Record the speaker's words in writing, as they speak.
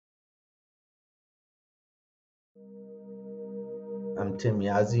I'm Tim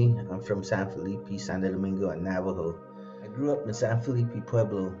Yazzie. I'm from San Felipe, San Domingo, and Navajo. I grew up in San Felipe,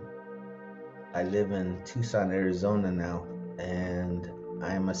 Pueblo. I live in Tucson, Arizona now, and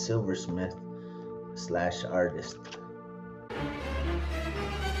I am a silversmith slash artist.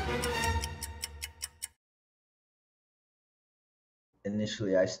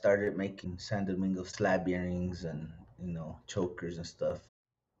 Initially, I started making San Domingo slab earrings and chokers and stuff.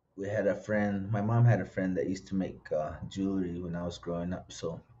 We had a friend. My mom had a friend that used to make jewelry when I was growing up.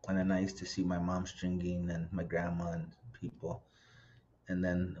 So, and then I used to see my mom stringing and my grandma and people. And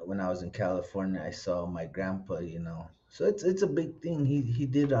then when I was in California, I saw my grandpa. So it's a big thing. He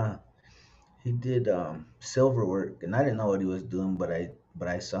did silver work, and I didn't know what he was doing, but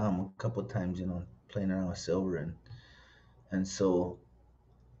I saw him a couple times, playing around with silver, and so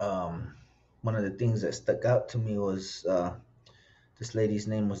um, one of the things that stuck out to me was this lady's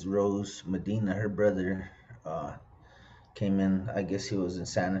name was Rose Medina. Her brother uh, came in. I guess he was in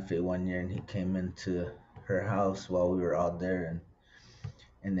Santa Fe one year, and he came into her house while we were out there,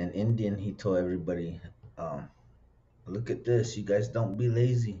 and in Indian he told everybody, um, "Look at this. You guys don't be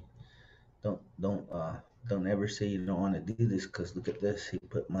lazy. Don't ever say you don't want to do this, because look at this." He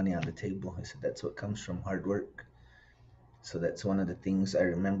put money on the table. He said that's what comes from hard work. So that's one of the things I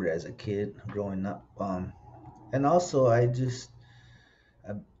remember as a kid growing up. And also I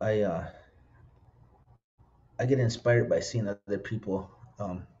I, uh, I get inspired by seeing other people,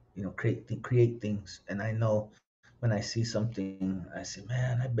 create things. And I know when I see something, I say,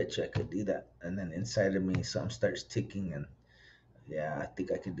 man, I bet you I could do that. And then inside of me, something starts ticking, and yeah, I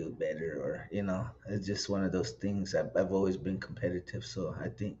think I could do better. Or it's just one of those things. I've always been competitive, so I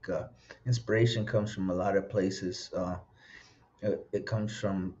think inspiration comes from a lot of places. It comes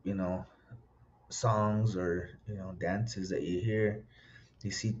from songs, or dances that you hear. You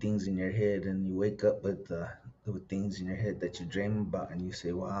see things in your head, and you wake up with things in your head that you dream about, and you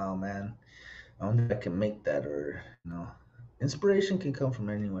say, "Wow, man, I wonder if I can make that." Or inspiration can come from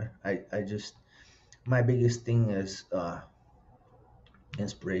anywhere. I just My biggest thing is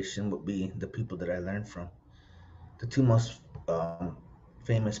inspiration would be the people that I learned from. The two most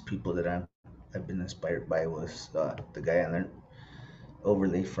famous people that I've been inspired by was the guy I learned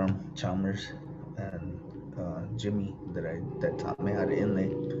overlay from, Chalmers, and Jimmy, that taught me how to inlay.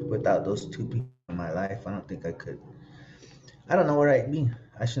 Without those two people in my life, I don't think I could. I don't know where I'd be.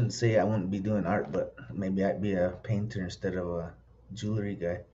 I shouldn't say I wouldn't be doing art, but maybe I'd be a painter instead of a jewelry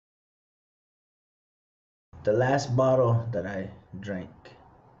guy. The last bottle that I drank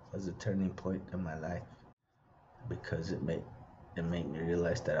was a turning point in my life, because it made me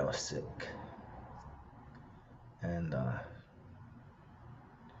realize that I was sick, and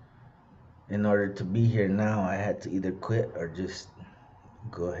in order to be here now, I had to either quit or just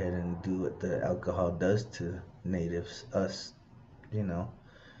go ahead and do what the alcohol does to natives, us, you know.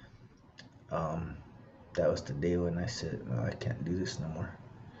 Um, that was the day when I said, no, I can't do this no more.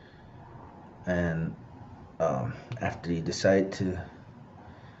 And after you decide to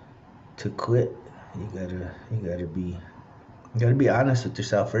quit, you gotta be honest with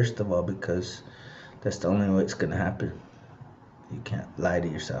yourself first of all, because that's the only way it's gonna happen. You can't lie to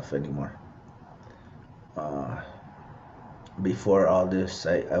yourself anymore. Uh, Before all this,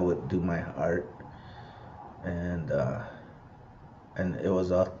 I would do my art, and it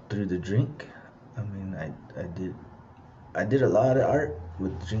was all through the drink. I mean, I did a lot of art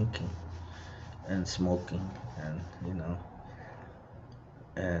with drinking and smoking, and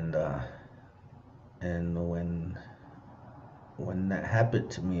and when that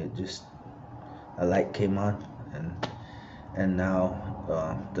happened to me, it just a light came on, and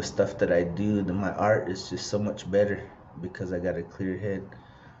now the stuff that I do, my art is just so much better, because I got a clear head,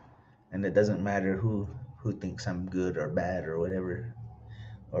 and it doesn't matter who thinks I'm good or bad or whatever,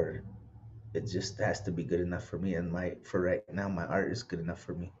 or it just has to be good enough for me. And my for right now, my art is good enough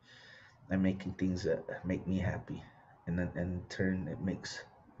for me. I'm making things that make me happy, and then in turn, it makes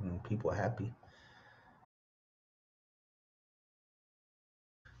people happy.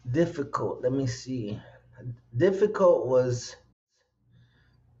 Difficult. Let me see. Difficult was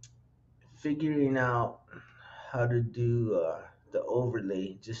figuring out how to do the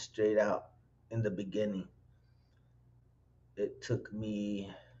overlay just straight out in the beginning. It took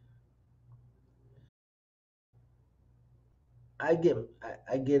me. I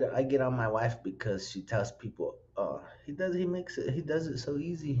get on my wife because she tells people, he does it so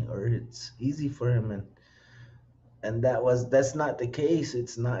easy, or it's easy for him, and that's not the case.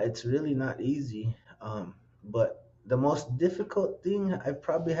 It's really not easy. But the most difficult thing I've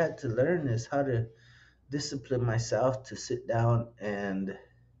probably had to learn is how to discipline myself to sit down and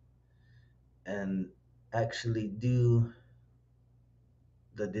actually do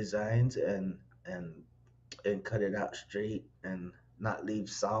the designs and and cut it out straight and not leave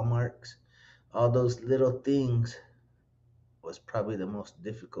saw marks. All those little things was probably the most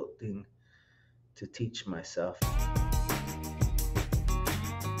difficult thing to teach myself.